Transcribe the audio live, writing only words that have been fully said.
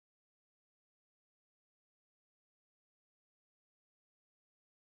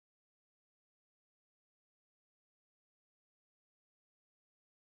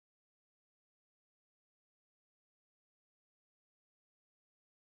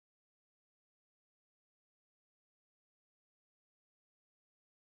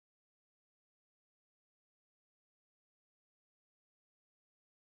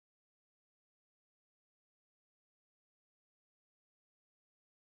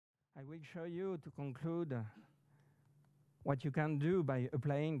I will show you to conclude what you can do by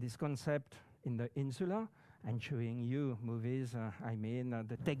applying this concept in the Insular and showing you movies,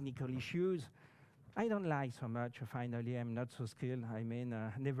 the technical issues. I don't like so much, finally, I'm not so skilled.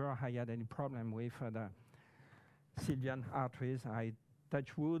 Never I had any problem with the Sylvian arteries. I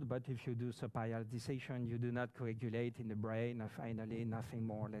touch wood, but if you do subpyelization, you do not coagulate in the brain, finally, nothing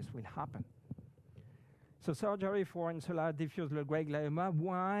more or less will happen. So surgery for insular diffuse low-grade glioma,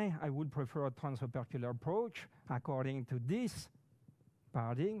 why I would prefer a transopercular approach according to this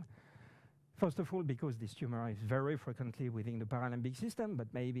paradigm. First of all, because this tumor is very frequently within the paralimbic system, but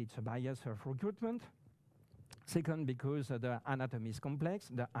maybe it's a bias of recruitment. Second, because the anatomy is complex.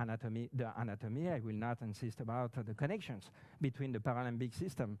 The anatomy, I will not insist about the connections between the paralimbic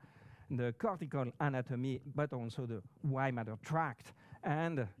system, the cortical anatomy, but also the white matter tract.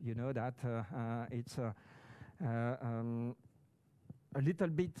 And you know that it's a little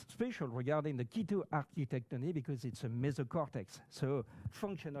bit special regarding the K2 architectony because it's a mesocortex. So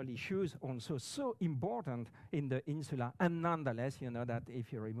functional issues also so important in the insula. And nonetheless, you know that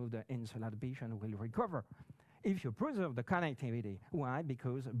if you remove the insula, the patient will recover. If you preserve the connectivity, why?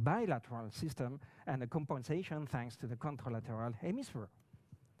 Because bilateral system and a compensation thanks to the contralateral hemisphere.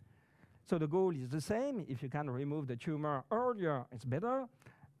 So the goal is the same. If you can remove the tumor earlier, it's better.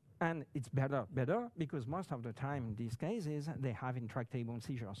 And it's better because most of the time in these cases, they have intractable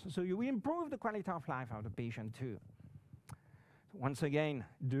seizures. So you will improve the quality of life of the patient too. Once again,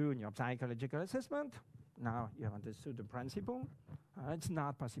 do your psychological assessment. Now you have understood the principle. It's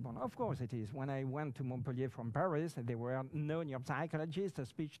not possible. Of course it is. When I went to Montpellier from Paris, there were no neuropsychologists, a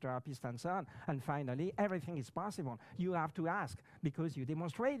speech therapist, and so on. And finally, everything is possible. You have to ask because you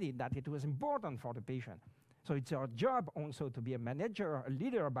demonstrated that it was important for the patient. So it's our job also to be a manager, a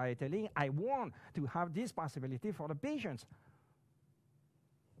leader by telling, I want to have this possibility for the patients.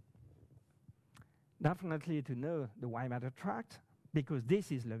 Definitely to know the white matter tract, because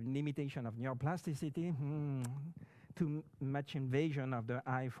this is the limitation of neuroplasticity. Too much invasion of the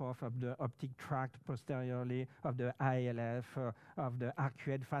I4 of the optic tract posteriorly, of the ILF, of the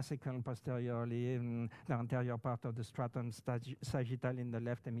arcuate fascicle posteriorly, the anterior part of the stratum sagittal in the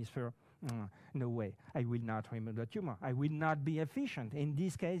left hemisphere. No way. I will not remove the tumor. I will not be efficient. In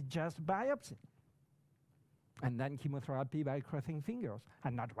this case, just biopsy. And then chemotherapy by crossing fingers,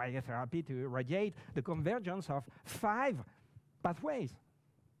 and not radiotherapy to irradiate the convergence of 5 pathways.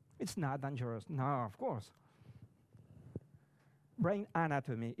 It's not dangerous. No, of course. Brain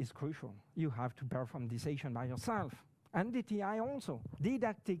anatomy is crucial. You have to perform dissection by yourself. And DTI also.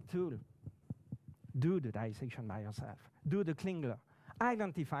 Didactic tool. Do the dissection by yourself. Do the Klingler.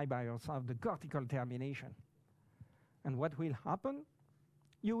 Identify by yourself the cortical termination. And what will happen?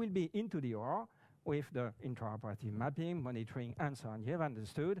 You will be into the OR with the intraoperative mapping, monitoring, and so on. You have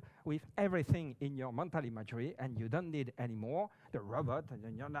understood with everything in your mental imagery, and you don't need anymore the robot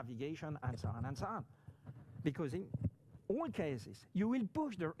and your navigation, and so on and so on. Because in all cases, you will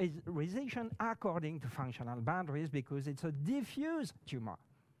push the realization according to functional boundaries because it's a diffuse tumor.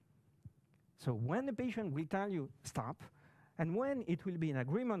 So when the patient will tell you stop, and when it will be in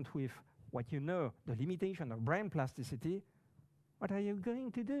agreement with what you know, the limitation of brain plasticity, what are you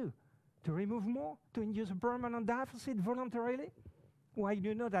going to do? To remove more? To induce a permanent deficit voluntarily? Why do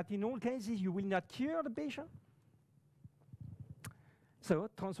you know that in all cases you will not cure the patient? So,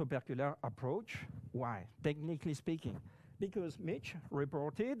 transopercular approach. Why? Technically speaking, because Mitch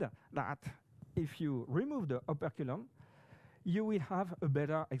reported that if you remove the operculum, you will have a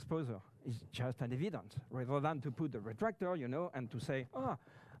better exposure. It's just an evidence, rather than to put the retractor, you know, and to say, oh,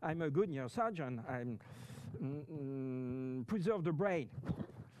 I'm a good neurosurgeon, I'm preserve the brain.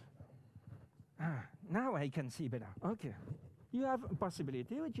 Now I can see better. Okay. You have a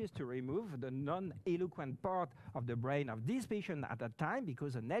possibility, which is to remove the non-eloquent part of the brain of this patient at that time,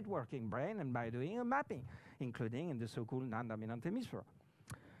 because a networking brain, and by doing a mapping, including in the so-called non-dominant hemisphere.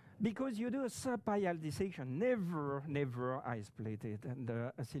 Because you do a subpial dissection, never isolated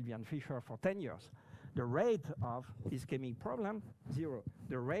the Sylvian fissure for 10 years. The rate of ischemic problem, 0.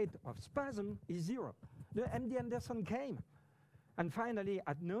 The rate of spasm is 0. The MD Anderson came. And finally,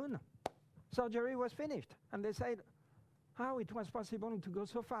 at noon, surgery was finished. And they said, how it was possible to go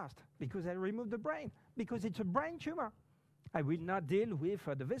so fast? Because I removed the brain. Because it's a brain tumor. I will not deal with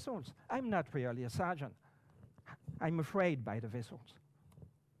the vessels. I'm not really a surgeon. I'm afraid by the vessels.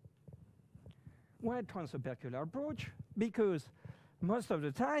 Why transopercular approach? Because most of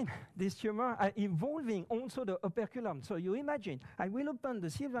the time, this tumor are involving also the operculum. So you imagine, I will open the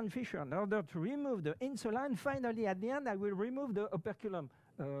Sylvian fissure in order to remove the insula, and finally, at the end, I will remove the operculum.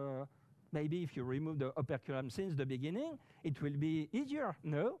 Maybe if you remove the operculum since the beginning, it will be easier.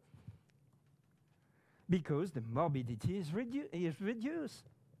 No, because the morbidity is reduced.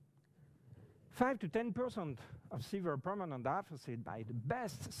 5 to 10% of severe permanent deficit by the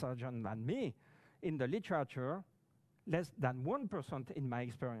best surgeon than me in the literature, less than 1% in my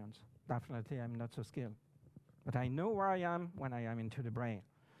experience. Definitely, I'm not so skilled. But I know where I am when I am into the brain.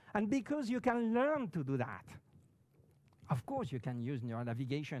 And because you can learn to do that, of course, you can use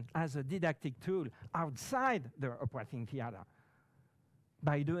neuronavigation as a didactic tool outside the operating theater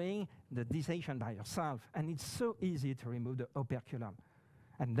by doing the dissection by yourself. And it's so easy to remove the operculum.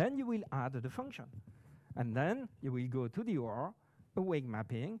 And then you will add the function. And then you will go to the OR, awake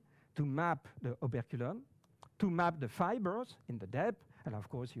mapping, to map the operculum, to map the fibers in the depth. And of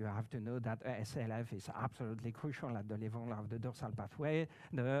course, you have to know that SLF is absolutely crucial at the level of the dorsal pathway,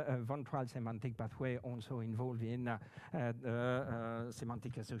 the ventral semantic pathway also involved in the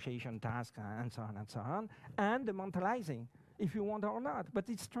semantic association task, and so on and so on, and the mentalizing, if you want or not. But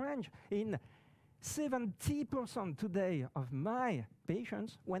it's strange. In 70% today of my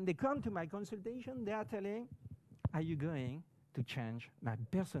patients, when they come to my consultation, they are telling, are you going to change my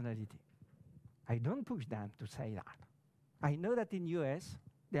personality? I don't push them to say that. I know that in US,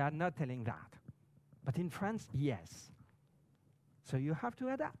 they are not telling that. But in France, yes. So you have to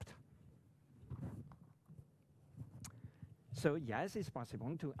adapt. So yes, it's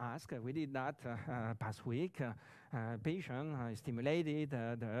possible to ask. We did that past week. Patient stimulated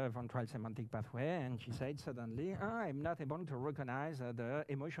the ventral semantic pathway, and she said suddenly, I'm not able to recognize the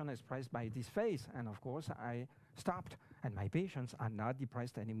emotion expressed by this face. And of course, I stopped, and my patients are not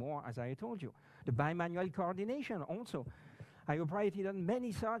depressed anymore, as I told you. The bimanual coordination also. I operated on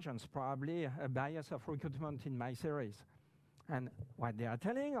many surgeons, probably a bias of recruitment in my series. And what they are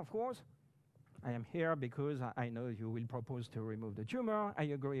telling, of course, I am here because I know you will propose to remove the tumor. I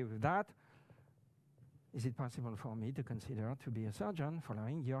agree with that. Is it possible for me to consider to be a surgeon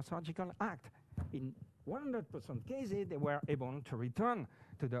following your surgical act? In 100% cases, they were able to return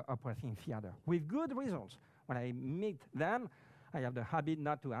to the operating theater with good results. When I meet them, I have the habit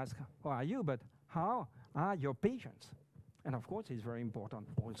not to ask, how are you, but how are your patients? And of course, it's very important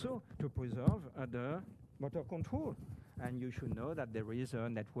also to preserve the motor control. And you should know that there is a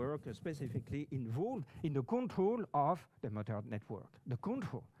network specifically involved in the control of the motor network, the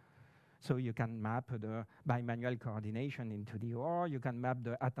control. So you can map the bimanual coordination into the OR. You can map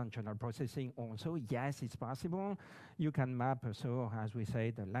the attentional processing also. Yes, it's possible. You can map, so as we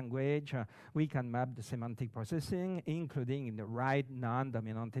say, the language. We can map the semantic processing, including in the right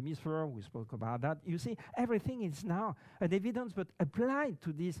non-dominant hemisphere. We spoke about that. You see, everything is now an evidence, but applied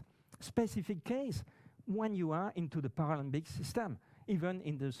to this specific case when you are into the paralimbic system, even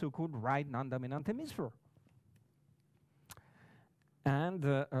in the so-called right non-dominant hemisphere. And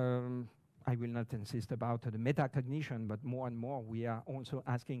I will not insist about the metacognition, but more and more we are also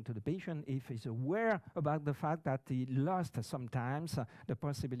asking to the patient if he's aware about the fact that he lost sometimes the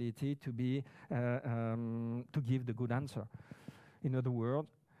possibility to be to give the good answer. In other words,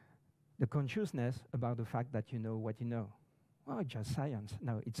 the consciousness about the fact that you know what you know. Oh, just science.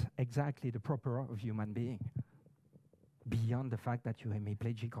 No, it's exactly the proper of human being, beyond the fact that you're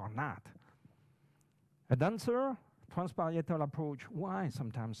hemiplegic or not. A dancer, transparietal approach. Why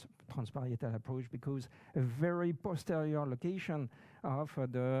sometimes transparietal approach? Because a very posterior location of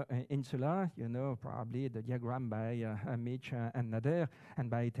the insula, you know, probably the diagram by Mitch and Nader, and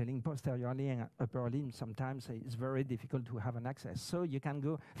by telling posteriorly and upper limb, sometimes it's very difficult to have an access. So you can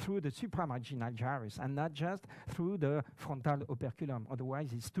go through the supramarginal gyrus and not just through the frontal operculum.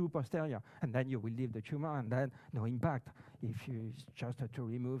 Otherwise, it's too posterior, and then you will leave the tumor, and then no impact. If you just to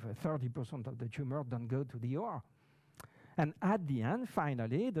remove 30% of the tumor, don't go to the OR. And at the end,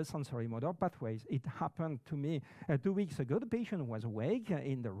 finally, the sensory motor pathways. It happened to me 2 weeks ago. The patient was awake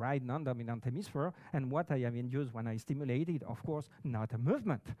in the right non-dominant hemisphere, and what I have induced when I stimulated, of course, not a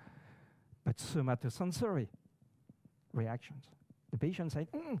movement, but somatosensory reactions. The patient said,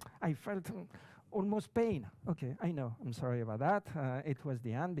 I felt almost pain. Okay, I know, I'm sorry about that. It was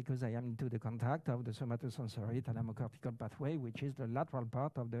the end because I am into the contact of the somatosensory thalamocortical pathway, which is the lateral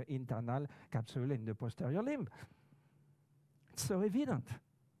part of the internal capsule in the posterior limb. It's so evident.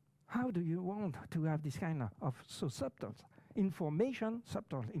 How do you want to have this kind of so subtle information,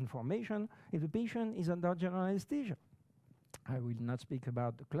 subtle information, if the patient is under general anesthesia? I will not speak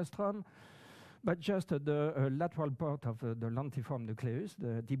about the claustrum, but just the lateral part of the lentiform nucleus,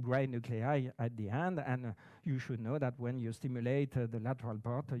 the deep gray nuclei at the end, and you should know that when you stimulate the lateral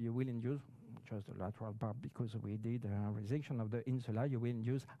part, you will induce just the lateral part because we did a resection of the insula, you will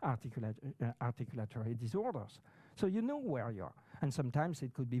induce articulatory disorders. So you know where you are. And sometimes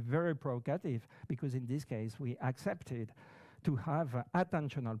it could be very provocative because in this case we accepted to have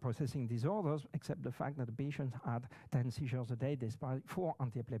attentional processing disorders, except the fact that the patient had 10 seizures a day despite 4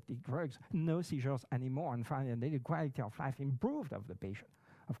 antiepileptic drugs, no seizures anymore, and finally the quality of life improved of the patient.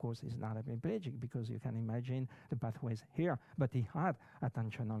 Of course, he's not hemiplegic because you can imagine the pathways here, but he had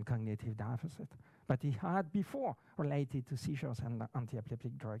attentional cognitive deficit. But he had before related to seizures and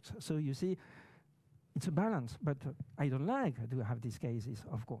antiepileptic drugs. So you see, it's a balance, but I don't like to have these cases,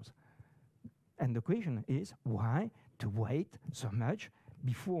 of course. And the question is, why to wait so much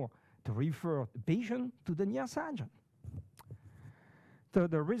before to refer the patient to the neurosurgeon? So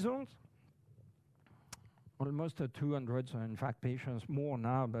the results, almost 200, in fact, patients, more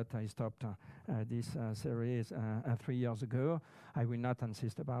now, but I stopped this series 3 years ago. I will not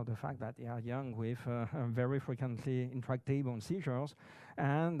insist about the fact that they are young with very frequently intractable seizures,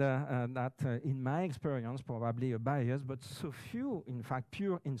 and that, in my experience, probably a bias, but so few, in fact,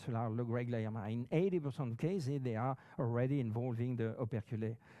 pure insular low-grade glioma. In 80% of cases, they are already involving the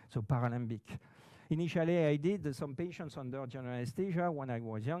operculate, so paralimbic. Initially, I did some patients under general anesthesia when I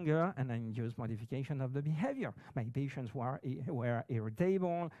was younger, and I induced modification of the behavior. My patients were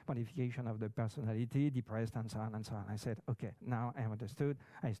irritable, modification of the personality, depressed, and so on and so on. I said, okay, now I understood.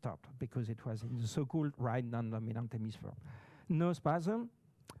 I stopped because it was in the so-called right non-dominant hemisphere. No spasm.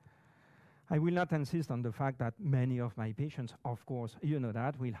 I will not insist on the fact that many of my patients, of course, you know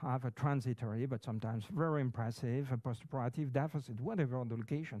that, will have a transitory, but sometimes very impressive postoperative deficit, whatever the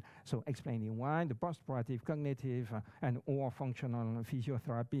location. So explaining why the postoperative cognitive and or functional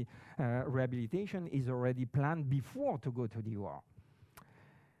physiotherapy rehabilitation is already planned before to go to the OR.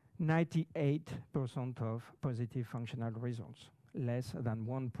 98% of positive functional results, less than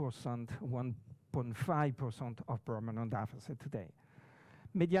 1%, 1.5% of permanent deficit today.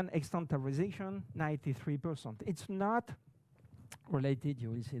 Median externalization, 93%. It's not related,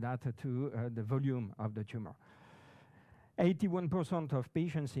 you will see that, to the volume of the tumor. 81% of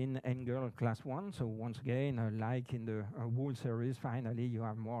patients in Engel class 1, so once again, like in the whole series, finally you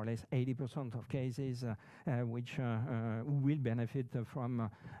have more or less 80% of cases which will benefit from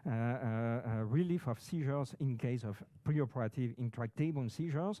relief of seizures in case of preoperative intractable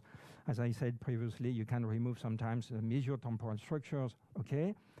seizures. As I said previously, you can remove sometimes the mesio-temporal structures,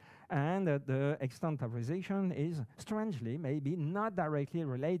 okay? And the externalization is, strangely, maybe not directly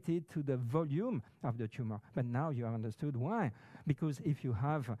related to the volume of the tumor. But now you have understood why. Because if you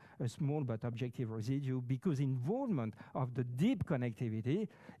have a small but objective residue, because involvement of the deep connectivity,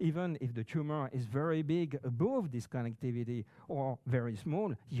 even if the tumor is very big above this connectivity or very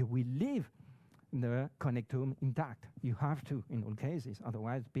small, you will leave the connectome intact. You have to, in all cases.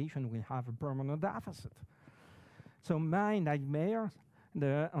 Otherwise, the patient will have a permanent deficit. So my nightmare,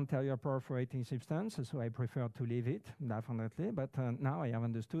 the anterior perforating substance, so I prefer to leave it, definitely, but now I have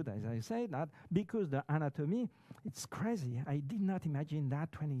understood, as I say, that because the anatomy, it's crazy. I did not imagine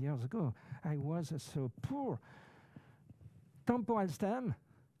that 20 years ago. I was so poor. Temporal stem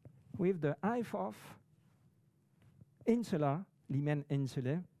with the IFOF, insular, limen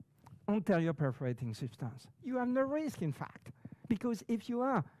insulae, anterior perforating substance. You have no risk, in fact, because if you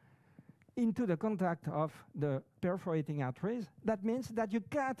are into the contact of the perforating arteries, that means that you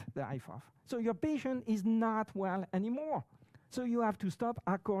cut the IFOF. So your patient is not well anymore. So you have to stop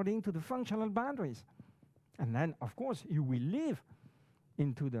according to the functional boundaries. And then, of course, you will live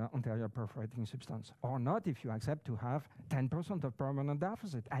into the anterior perforating substance, or not if you accept to have 10% of permanent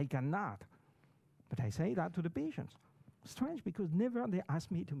deficit. I cannot. But I say that to the patients. Strange, because never they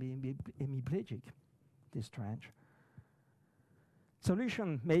ask me to be hemiplegic. It's strange.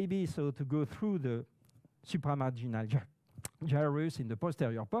 Solution maybe so to go through the supramarginal gyrus in the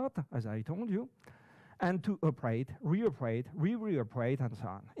posterior part, as I told you, and to operate, reoperate, re-reoperate, and so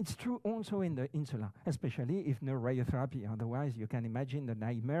on. It's true also in the insula, especially if no radiotherapy. Otherwise, you can imagine the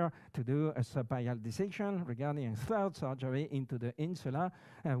nightmare to do a subpial dissection regarding a third surgery into the insula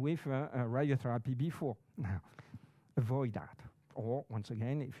with radiotherapy before. Now, avoid that. Or, once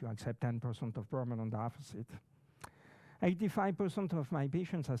again, if you accept 10% of permanent deficit. 85% of my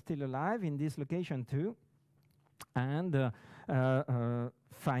patients are still alive in this location too. And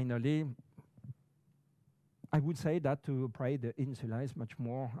finally, I would say that to operate the insula is much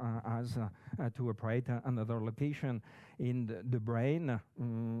more as to operate another location in the brain,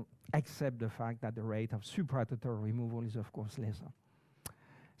 except the fact that the rate of supratotal removal is, of course, lesser.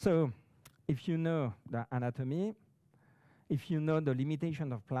 So if you know the anatomy, if you know the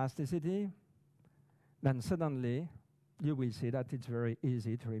limitation of plasticity, then suddenly you will see that it's very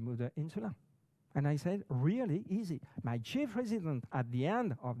easy to remove the insula. And I said, really easy. My chief resident at the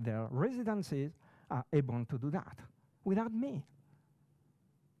end of their residencies are able to do that without me.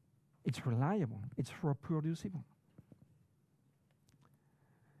 It's reliable, it's reproducible.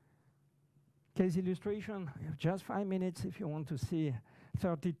 Case illustration, you have just 5 minutes if you want to see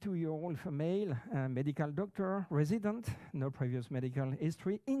 32-year-old female, medical doctor, resident, no previous medical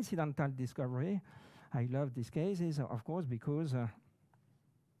history, incidental discovery. I love these cases, of course, because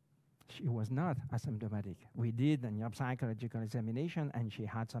she was not asymptomatic. We did a neuropsychological examination and she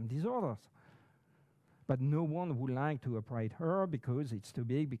had some disorders. But no one would like to operate her because it's too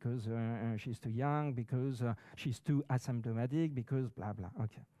big, because she's too young, because she's too asymptomatic, because blah, blah.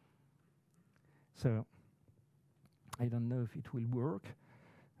 Okay. So I don't know if it will work.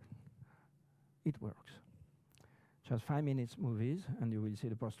 It works. Just 5 minutes movies, and you will see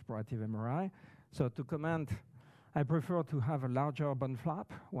the postoperative MRI. So to comment, I prefer to have a larger bone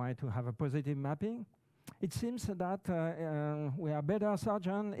flap. Why? To have a positive mapping. It seems that we are better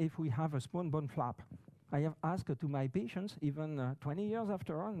surgeon if we have a small bone flap. I have asked to my patients, even 20 years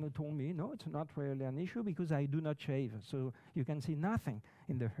after, and they told me, no, it's not really an issue because I do not shave. So you can see nothing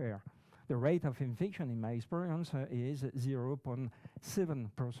in the hair. The rate of infection, in my experience, is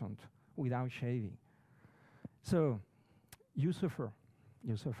 0.7% without shaving. So you suffer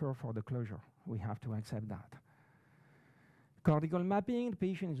for the closure. We have to accept that. Cortical mapping, the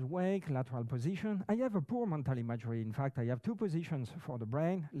patient is awake, lateral position. I have a poor mental imagery. In fact, I have 2 positions for the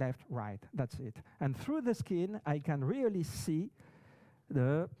brain, left, right, that's it. And through the skin, I can really see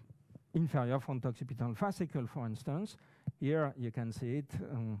the inferior fronto-occipital fascicle, for instance. Here you can see it,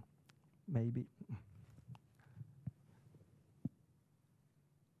 maybe.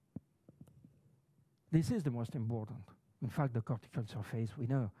 This is the most important. In fact, the cortical surface, we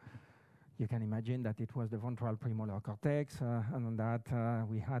know. You can imagine that it was the ventral premolar cortex, and on that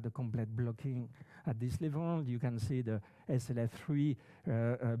we had a complete blocking at this level. You can see the SLF3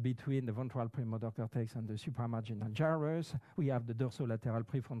 between the ventral premolar cortex and the supramarginal gyrus. We have the dorsolateral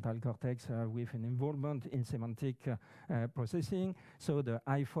prefrontal cortex with an involvement in semantic processing. So the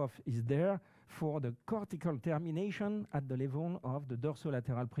IFOF is there for the cortical termination at the level of the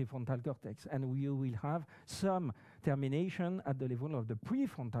dorsolateral prefrontal cortex. And we will have some termination at the level of the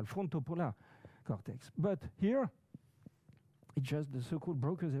prefrontal frontopolar cortex. But here, it's just the so-called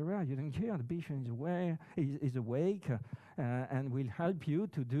Broca's area. You don't care. The patient is awake and will help you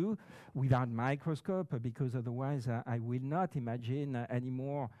to do without microscope, because otherwise I will not imagine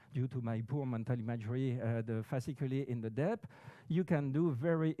anymore, due to my poor mental imagery, the fasciculi in the depth. You can do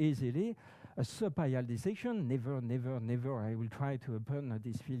very easily a subpial dissection. Never, never, never. I will try to open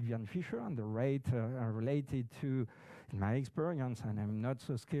this Sylvian fissure, and the rate related to, in my experience, and I'm not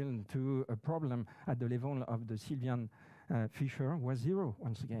so skilled, to a problem at the level of the Sylvian fissure was 0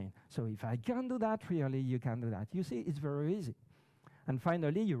 once again. So if I can do that, really, you can do that. You see, it's very easy. And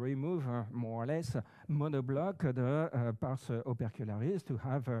finally, you remove more or less monoblock the pars opercularis to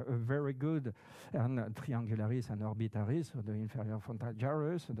have a very good triangularis and orbitaris, so the inferior frontal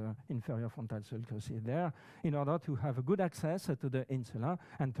gyrus, the inferior frontal sulcus is there, in order to have a good access to the insula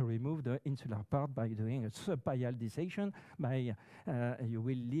and to remove the insular part by doing a subpial dissection. By you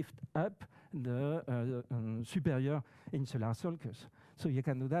will lift up the superior insular sulcus. So you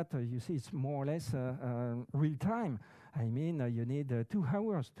can do that. You see, it's more or less real time. I mean, you need 2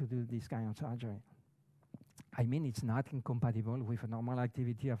 hours to do this kind of surgery. I mean, it's not incompatible with a normal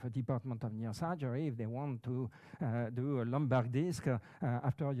activity of a department of neurosurgery. If they want to do a lumbar disc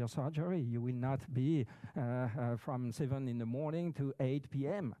after your surgery, you will not be from 7 in the morning to 8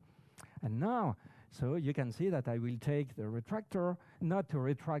 p.m. And now, so you can see that I will take the retractor, not to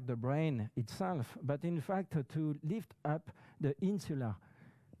retract the brain itself, but in fact to lift up the insular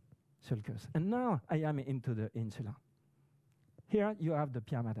sulcus. And now I am into the insula. Here you have the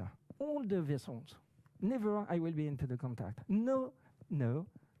pia mater, all the vessels. Never I will be into the contact. No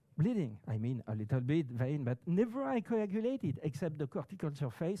bleeding. I mean, a little bit vein, but never I coagulated, except the cortical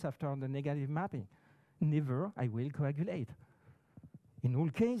surface after the negative mapping. Never I will coagulate. In all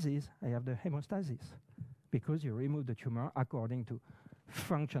cases, I have the hemostasis, because you remove the tumor according to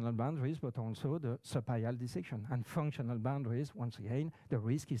functional boundaries, but also the subpial dissection. And functional boundaries, once again, the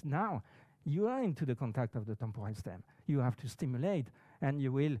risk is now. You are into the contact of the temporal stem. You have to stimulate, and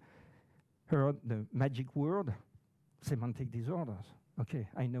you will hear the magic word, semantic disorders. Okay,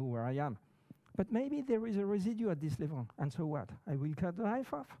 I know where I am. But maybe there is a residue at this level, and so what? I will cut the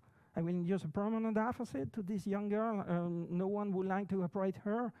knife off. I will use a permanent deficit to this young girl. No one would like to operate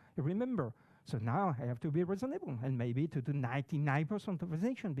her. Remember, so now I have to be reasonable, and maybe to do 99% of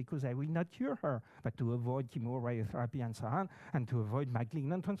resection, because I will not cure her, but to avoid chemoradiotherapy and so on, and to avoid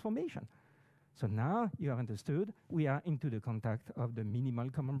malignant transformation. So now you have understood, we are into the contact of the minimal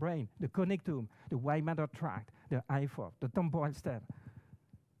common brain, the connectum, the white matter tract, the IFOF, the temporal stem.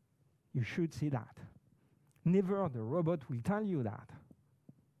 You should see that. Never the robot will tell you that.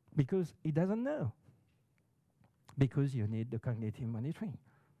 because he doesn't know, because you need the cognitive monitoring.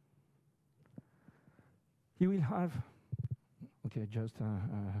 You will have, okay, just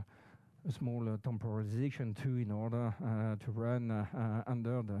a small temporalization too in order to run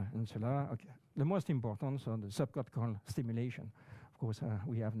under the Insular. Okay. The most important, so the subcortical stimulation. Of course,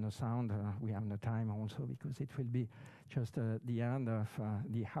 we have no sound, we have no time also, because it will be just the end of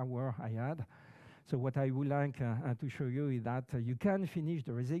the hour I had. So what I would like to show you is that you can finish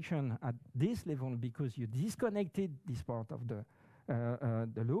the resection at this level because you disconnected this part of the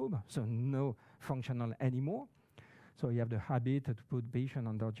lobe, so no functional anymore. So you have the habit to put patient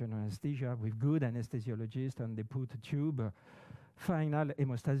under general anesthesia with good anesthesiologists, and they put a tube, final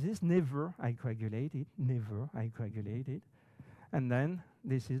hemostasis, never I coagulated, never I coagulated. And then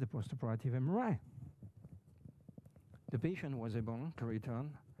this is the postoperative MRI. The patient was able to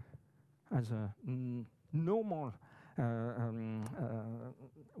return as a normal,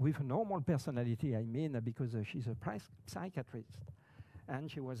 with a normal personality, I mean, because she's a psychiatrist. And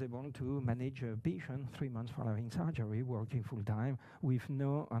she was able to manage a patient 3 months following surgery, working full-time, with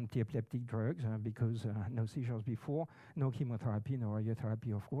no anti-epileptic drugs, because no seizures before, no chemotherapy, no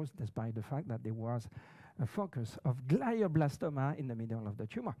radiotherapy, of course, despite the fact that there was a focus of glioblastoma in the middle of the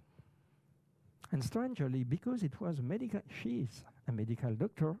tumor. And strangely, because it was she's a medical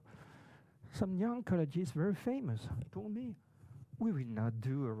doctor, some young oncologists, very famous, told me, we will not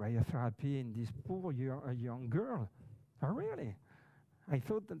do a radiotherapy in this poor young girl. Oh, really? I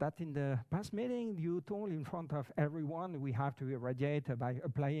thought that in the past meeting, you told in front of everyone we have to irradiate by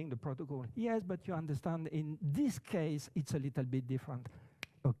applying the protocol. Yes, but you understand, in this case, it's a little bit different.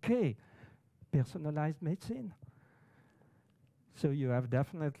 Okay, personalized medicine. So you have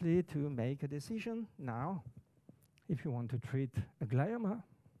definitely to make a decision now if you want to treat a glioma.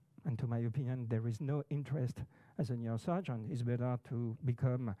 And to my opinion, there is no interest as a neurosurgeon. It's better to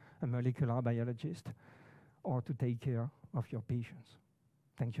become a molecular biologist or to take care of your patients.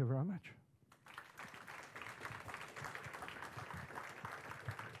 Thank you very much.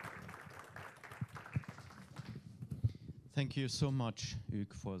 Thank you so much,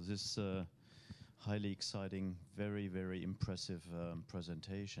 Hugues, for this highly exciting, very, very impressive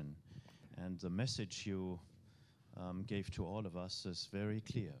presentation. And the message you gave to all of us is very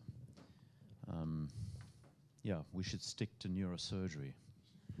clear. Yeah, we should stick to neurosurgery.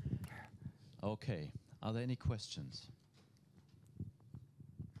 Okay, are there any questions?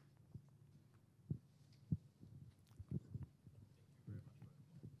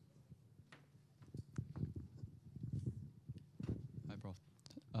 Hi, Prof.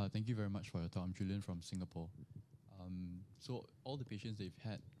 Thank you very much for your talk. I'm Julian from Singapore. So all the patients they've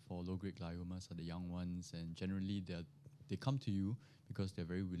had for low-grade gliomas are the young ones, and generally they come to you because they're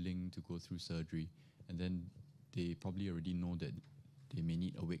very willing to go through surgery, and then they probably already know that they may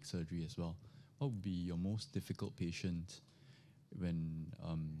need awake surgery as well. What would be your most difficult patient when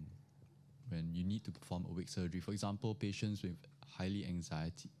you need to perform awake surgery? For example, patients with highly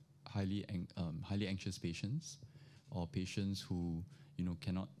anxious patients, or patients who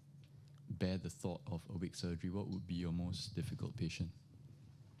cannot bear the thought of awake surgery. What would be your most difficult patient?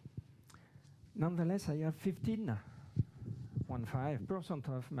 Nonetheless, I have 15%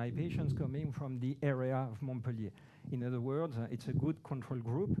 of my patients coming from the area of Montpellier. In other words, it's a good control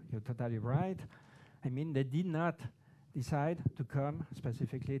group. You're totally right. I mean, they did not decide to come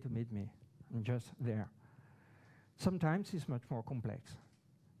specifically to meet me. I'm just there. Sometimes it's much more complex,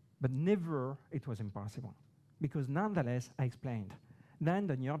 but never it was impossible, because nonetheless, I explained. Then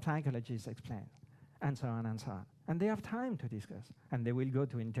the neuropsychologist explained, and so on and so on. And they have time to discuss. And they will go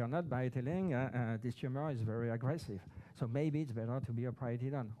to internet by telling this tumor is very aggressive. So maybe it's better to be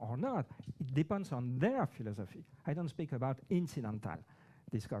operated on or not. It depends on their philosophy. I don't speak about incidental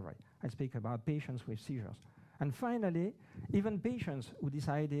discovery. I speak about patients with seizures. And finally, even patients who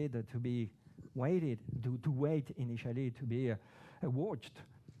decided to be waited, to wait initially to be watched,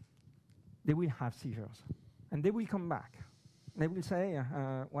 they will have seizures. And they will come back. They will say,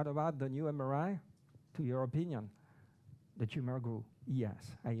 what about the new MRI? To your opinion, the tumor grew.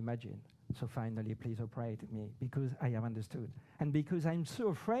 Yes, I imagine. So finally, please operate me, because I have understood. And because I'm so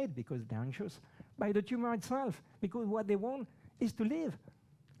afraid, because they're anxious, by the tumor itself, because what they want is to live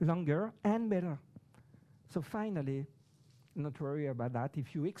longer and better. So finally, not worry about that.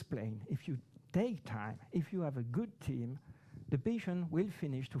 If you explain, if you take time, if you have a good team, the patient will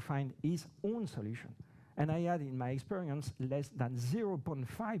finish to find his own solution. And I had, in my experience, less than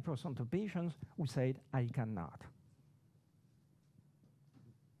 0.5% of patients who said, I cannot.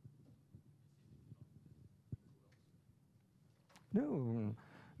 No,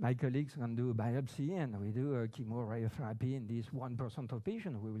 my colleagues can do a biopsy and we do a chemoradiotherapy in this 1% of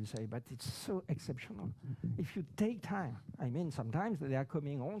patients, we will say, but it's so exceptional. If you take time, I mean, sometimes they are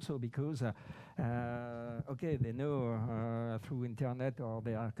coming also because, okay, they know through internet or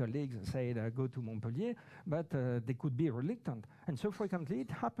their colleagues say go to Montpellier, but they could be reluctant. And so frequently, it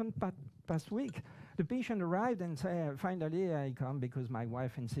happened past week. The patient arrived and said, finally, I come because my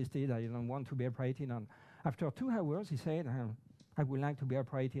wife insisted I don't want to be operated on. After 2 hours, he said, I would like to be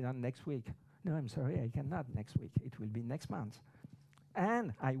operated on next week. No, I'm sorry, I cannot next week. It will be next month.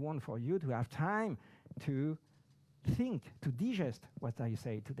 And I want for you to have time to think, to digest what I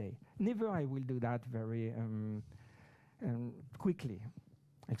say today. Never I will do that very quickly,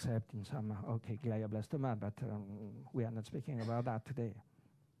 except in some, okay, glioblastoma, but we are not speaking about that today.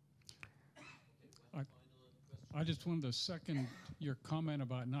 I just wanted to second your comment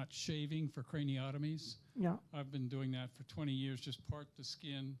about not shaving for craniotomies. Yeah. I've been doing that for 20 years, just part the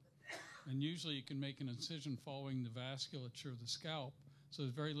skin. And usually you can make an incision following the vasculature of the scalp. So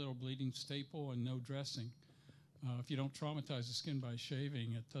there's very little bleeding, staple, and no dressing. If you don't traumatize the skin by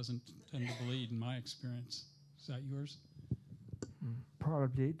shaving, it doesn't tend to bleed, in my experience. Is that yours?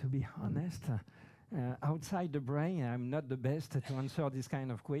 Probably, to be honest, outside the brain, I'm not the best to answer these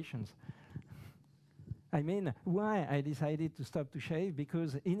kind of questions. I mean, why I decided to stop to shave?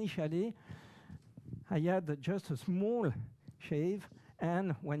 Because initially, I had just a small shave,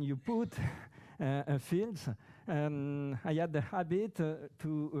 and when you put fields, I had the habit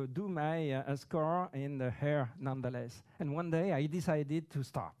to do my scar in the hair nonetheless. And one day, I decided to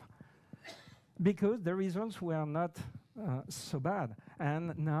stop, because the results were not so bad.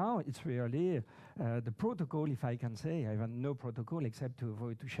 And now it's really the protocol, if I can say. I have no protocol except to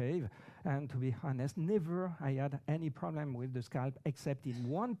avoid to shave. And to be honest, never I had any problem with the scalp except in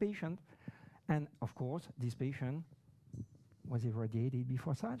one patient. And of course, this patient was irradiated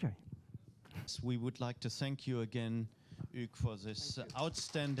before surgery. We would like to thank you again, Hugues, for this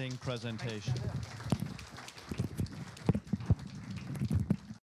outstanding presentation.